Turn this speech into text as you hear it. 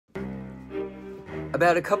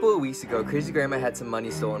About a couple of weeks ago, Crazy Grandma had some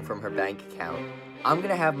money stolen from her bank account. I'm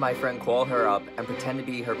gonna have my friend call her up and pretend to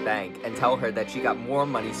be her bank and tell her that she got more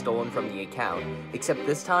money stolen from the account, except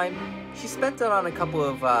this time, she spent it on a couple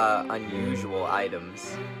of unusual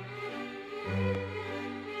items.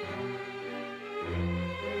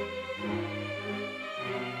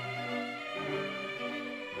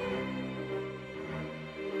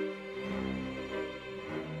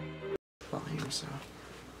 Volume, so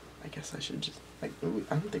I guess I should just, like, I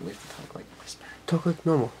don't think we have to talk like whisper. Talk like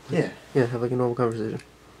normal. Yeah. Yeah, have like a normal conversation.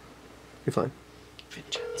 You're fine.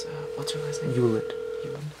 Vincenza, what's her last name? Euland.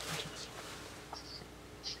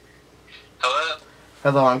 Hello?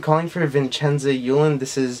 Hello, I'm calling for Vincenza Euland.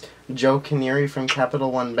 This is Joe Canary from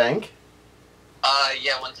Capital One Bank.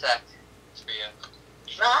 Yeah, one sec. It's for you.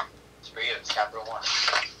 What? It's for you. It's Capital One.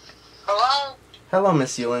 Hello? Hello,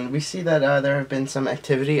 Miss Euland. We see that there have been some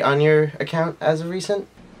activity on your account as of recent.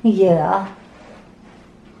 Yeah.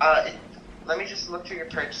 Let me just look through your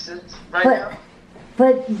purchases right now.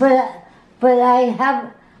 But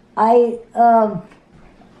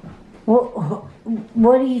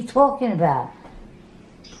what are you talking about?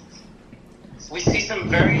 We see some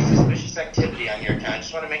very suspicious activity on your account. I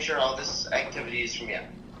just want to make sure all this activity is from you.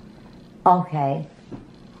 Okay.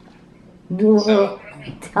 So,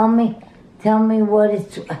 Tell me how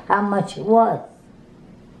much it was.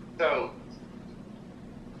 So,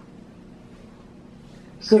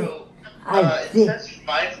 it see. says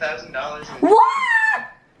 $5,000. What?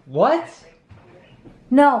 What?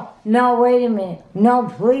 No, wait a minute. No,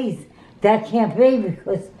 please. That can't be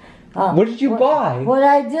because... What did you buy? What'd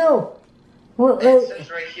I do? It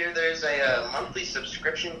says right here there's a monthly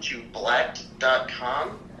subscription to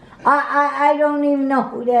Blacked.com. I don't even know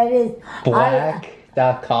who that is.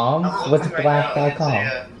 Black.com? What's Right Black.com?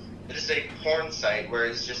 now, it is a porn site where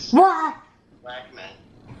it's just What? black men.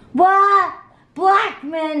 What? Black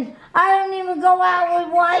men? I don't even go out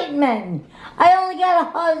with white men. I only got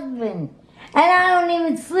a husband. And I don't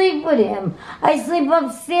even sleep with him. I sleep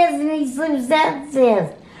upstairs and he sleeps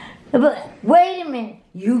downstairs. But wait a minute.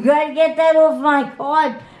 You gotta get that off my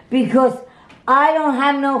card because I don't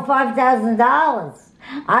have no $5,000.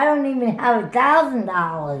 I don't even have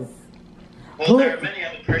 $1,000. Well, there are many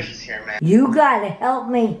other purchases here, man. You gotta help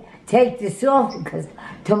me take this off because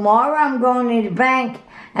tomorrow I'm going to the bank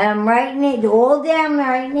and I'm writing it all down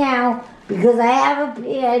right now because I have a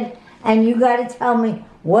pad and you gotta tell me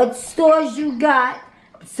what stores you got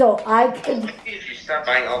so I could... If you stop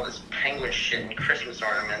buying all this penguin shit and Christmas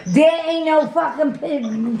ornaments. There ain't no fucking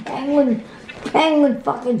penguin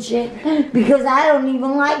fucking shit because I don't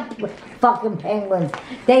even like fucking penguins.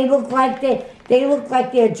 They look like they're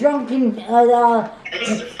drunken. Penguins are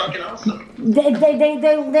fucking awesome. They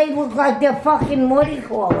look like they're fucking, what do you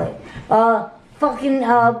call it?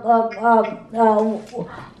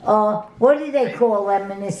 What do they call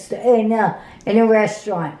them in a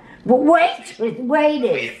restaurant? But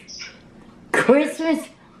waiters. Christmas,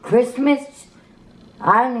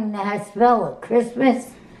 I don't even know how to spell it.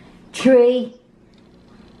 Christmas tree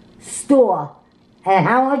store. And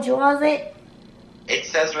how much was it? It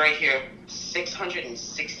says right here,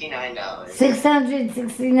 $669.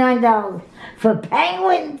 $669 for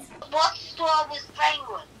penguins? What store was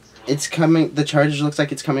Penguins? It's coming, the charge looks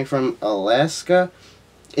like it's coming from Alaska.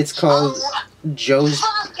 It's called Joe's...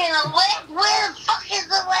 Fucking Alaska? Where the fuck is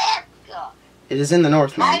Alaska? It is in the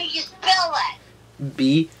north, How man. do you spell that?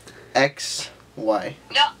 B-X-Y.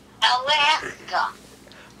 No, Alaska.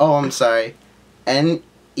 Oh, I'm sorry.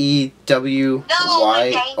 N-E-W-Y-O-R-K.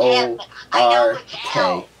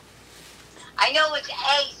 I know it's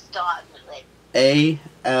A starts with. A-L-A-S-K-A.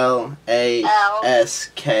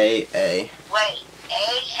 Wait,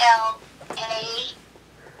 A-L-A-S.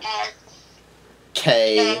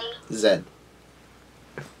 K-Z.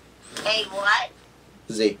 A what?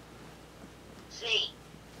 Z. C.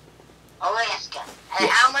 Alaska. And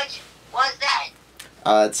Yes. how much was that?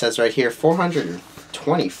 It says right here,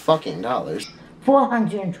 $420 fucking dollars.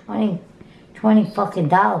 $420 fucking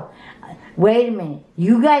dollars. Wait a minute.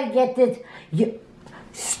 You gotta get this.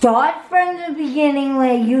 Start from the beginning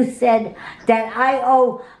where you said that I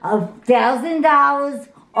owe $1,000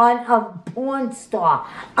 on a porn star.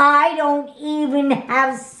 I don't even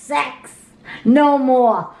have sex no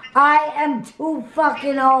more. I am too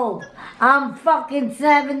fucking old. I'm fucking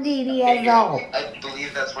 70 years old. I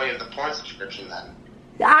believe that's why you have the porn subscription then.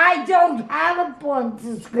 I don't have a porn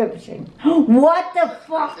subscription. What the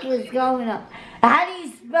fuck is going on? How do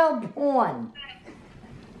you spell porn?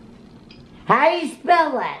 How do you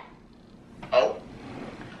spell that?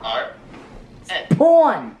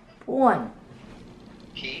 O-R-N. Porn.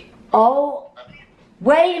 P. Oh,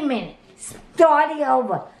 wait a minute. Starting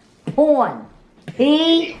over. Porn.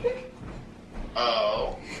 P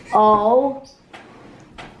O O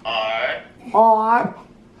R R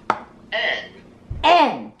N.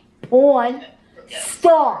 N. Porn. Yes.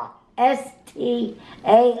 Star. STAR.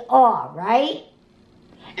 Right?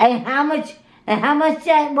 And how much? And how much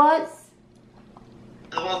that was?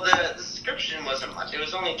 Well, the subscription wasn't much. It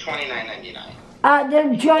was only $29.99.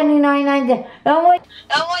 The 29.90. And what?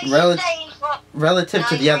 And what you Rel- saying for Relative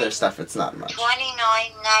to the other stuff, it's not much.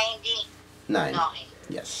 $29.99? 9.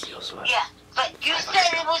 Yes. Yeah, but you said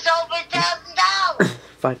it was over $1,000.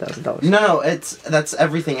 $5,000. No, that's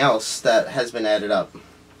everything else that has been added up.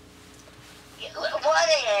 What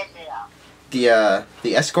ended up?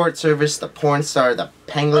 The escort service, the porn star, the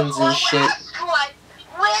penguins and shit. Escort?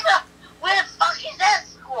 Where the fuck is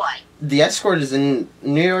escort? The escort is in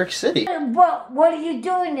New York City. What are you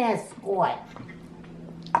doing, escort?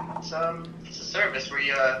 It's a service where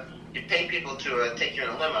you pay people to take you in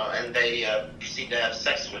a limo, and they proceed to have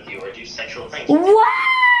sex with you or do sexual things.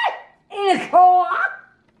 What? In a co-op?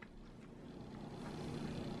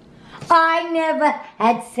 I never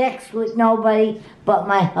had sex with nobody but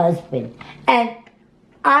my husband. And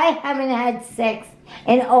I haven't had sex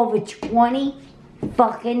in over 20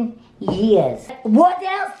 fucking years. What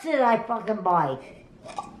else did I fucking buy?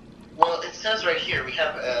 Well, it says right here we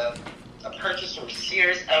have a purchase from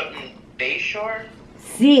Sears out in Bayshore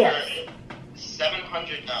Sears. for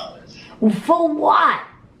 $700. For what?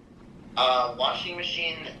 Washing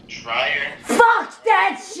machine, dryer. Fuck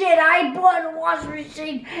that shit! I bought a washing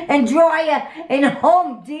machine and dryer in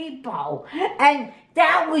Home Depot, and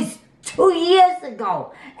that was 2 years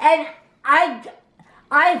ago. And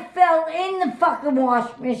I fell in the fucking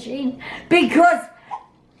washing machine because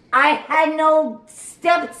I had no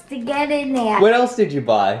steps to get in there. What else did you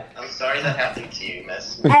buy? I'm sorry that happened to you,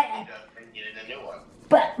 miss. Uh, You needed a new one.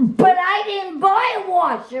 But I didn't buy a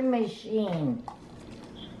washing machine.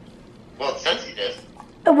 Well, it says you did.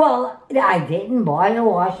 Well, I didn't buy a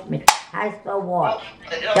washing machine. I spell wash.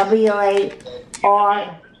 Well,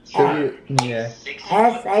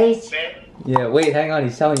 W-A-R-S-H. Yeah, wait, hang on,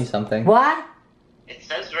 he's telling you something. What? It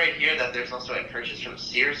says right here that there's also a purchase from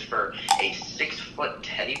Sears for a 6-foot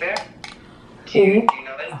teddy bear. Do you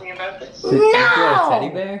know anything about this? Did you get a No! teddy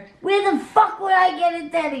bear? Where the fuck would I get a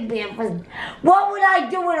teddy bear for? What would I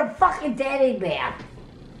do with a fucking teddy bear?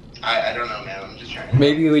 I don't know, man. I'm just trying to...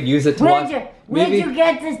 Maybe you would use it to watch. Where'd you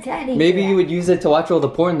get this teddy bear? Maybe you would use it to watch all the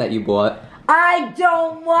porn that you bought. I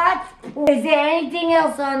don't watch porn. Is there anything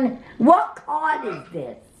else on... What card is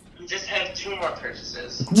this? We just have 2 more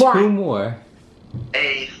purchases. What? 2 more.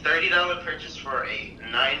 A $30 purchase for a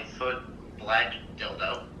 9-foot black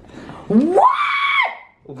dildo. What?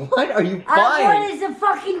 What are you What buying? is a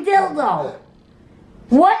fucking dildo?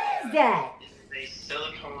 What is that? This is a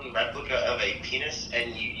silicone replica of a penis,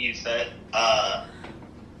 and you said,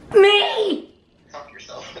 Me? fuck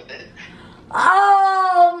yourself with it.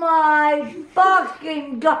 Oh my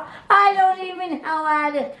fucking god. I don't even know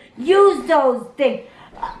how to use those things.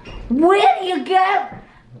 Where do you get?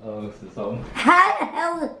 Oh, this is home. How the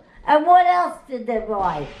hell? And what else did they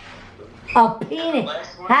buy? A penis.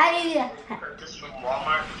 Last one How do you? purchased from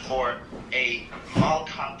Walmart for a Mall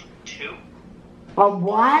Cop 2. A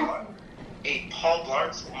what? A Paul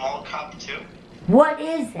Blart's Mall Cop 2. What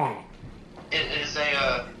is that? It is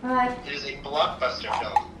a blockbuster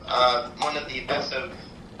film. One of the best of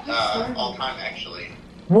all time, actually.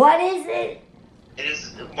 What is it? It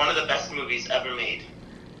is one of the best movies ever made.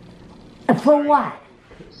 For what?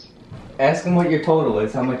 Ask him what your total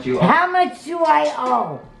is, how much you owe. How much do I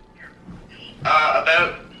owe?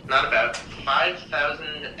 Not about 5,000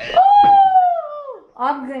 and...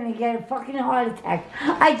 I'm gonna get a fucking heart attack.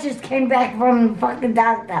 I just came back from the fucking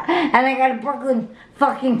doctor and I got a broken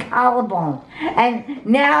fucking collarbone. And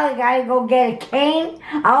now I gotta go get a cane.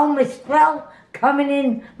 I almost fell coming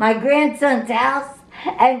in my grandson's house.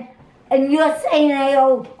 And you're saying I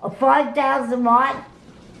owe 5,000 what?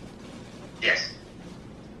 Yes.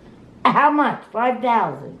 How much?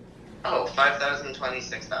 5,000. Oh,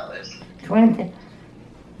 $5,026. 20.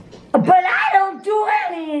 But I don't do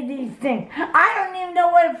any of these things. I don't even know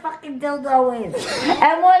what a fucking dildo is.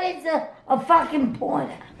 And what is a fucking porn?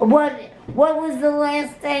 What was the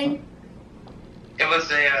last thing? It was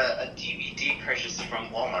a DVD purchase from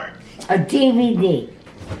Walmart. A DVD.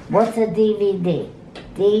 What's a DVD?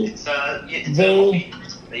 It's a movie.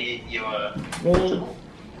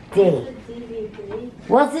 DVD.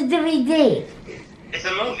 What's a DVD? It's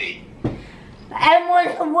a movie. And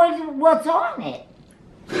what's on it?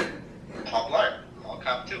 Paul Blart, Mall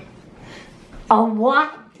Cop 2. A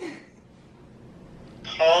what?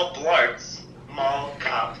 Paul Blart's Mall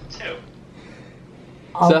Cop 2.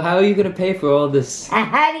 Oh. So how are you gonna pay for all this? And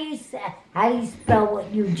how do you spell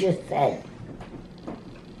what you just said?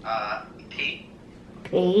 P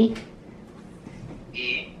P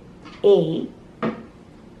E E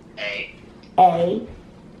A A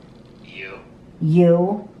U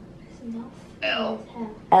U L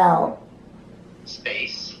L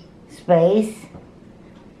space space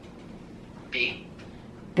B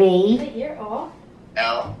B Wait, you're off?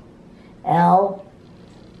 L L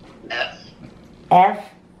F F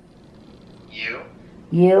U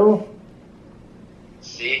U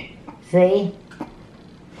C C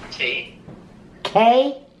T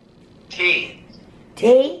K T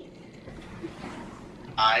T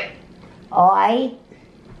I I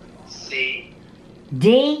C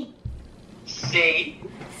D C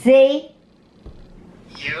C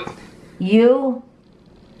U U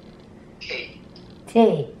T.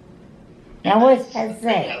 T. Now what's that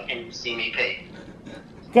say? How can you see me pay?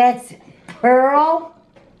 That's Pearl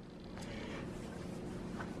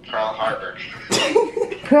Pearl Harbor.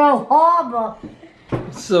 Pearl Harbor.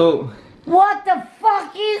 So What the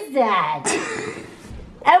fuck is that?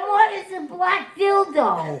 And what is a black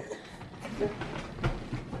dildo?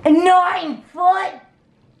 9 foot?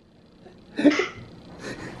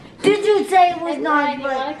 Did you say it was Hey, 9 Brian, you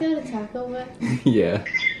foot? wanna go to Taco Bell? yeah.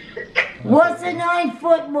 What's a 9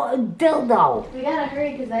 foot dildo? We gotta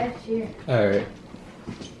hurry because I have cheer. All right.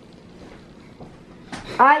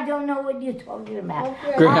 I don't know what you're talking about.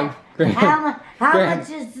 Graham. Graham. How Graham. much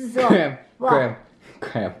is this all? Graham. What? Graham.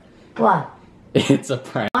 Graham. What? It's a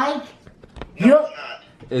prank. Mike? No, You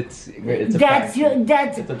It's a that's prank. your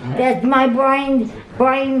that's It's a prank. that's my Brian's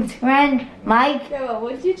friend, Mike. Grandma,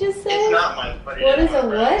 what'd you just It's say? not mine, but it What is is a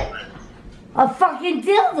my what? friend. A fucking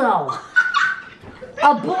dildo.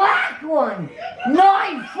 A black one.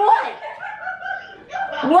 9 foot.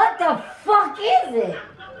 What the fuck is it?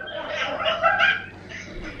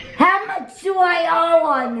 How much do I owe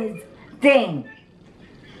on this thing?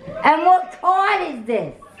 And what card is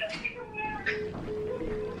this?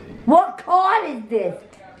 What card is this?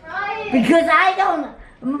 Because I don't,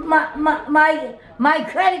 my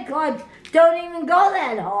credit cards don't even go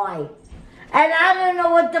that high. And I don't know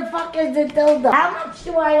what the fuck is a dildo. How much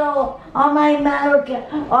do I owe on my American,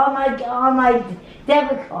 on my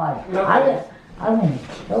debit card? I'm gonna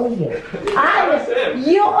kill you.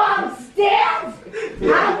 You upstairs?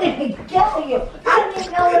 I'm gonna kill you. I don't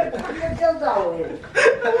even know what the fucking dildo is.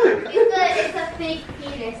 It's a fake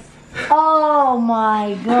penis. Oh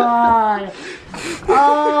my god.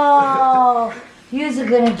 Oh, you're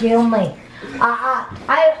gonna kill me.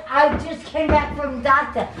 I just came back from the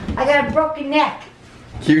doctor. I got a broken neck.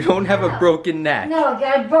 You don't have a broken neck. No, I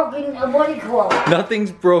got a broken, what do you call it?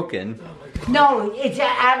 Nothing's broken. No, it's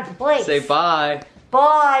out of place. Say bye.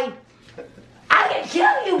 Bye. I'm gonna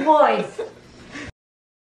kill you boys.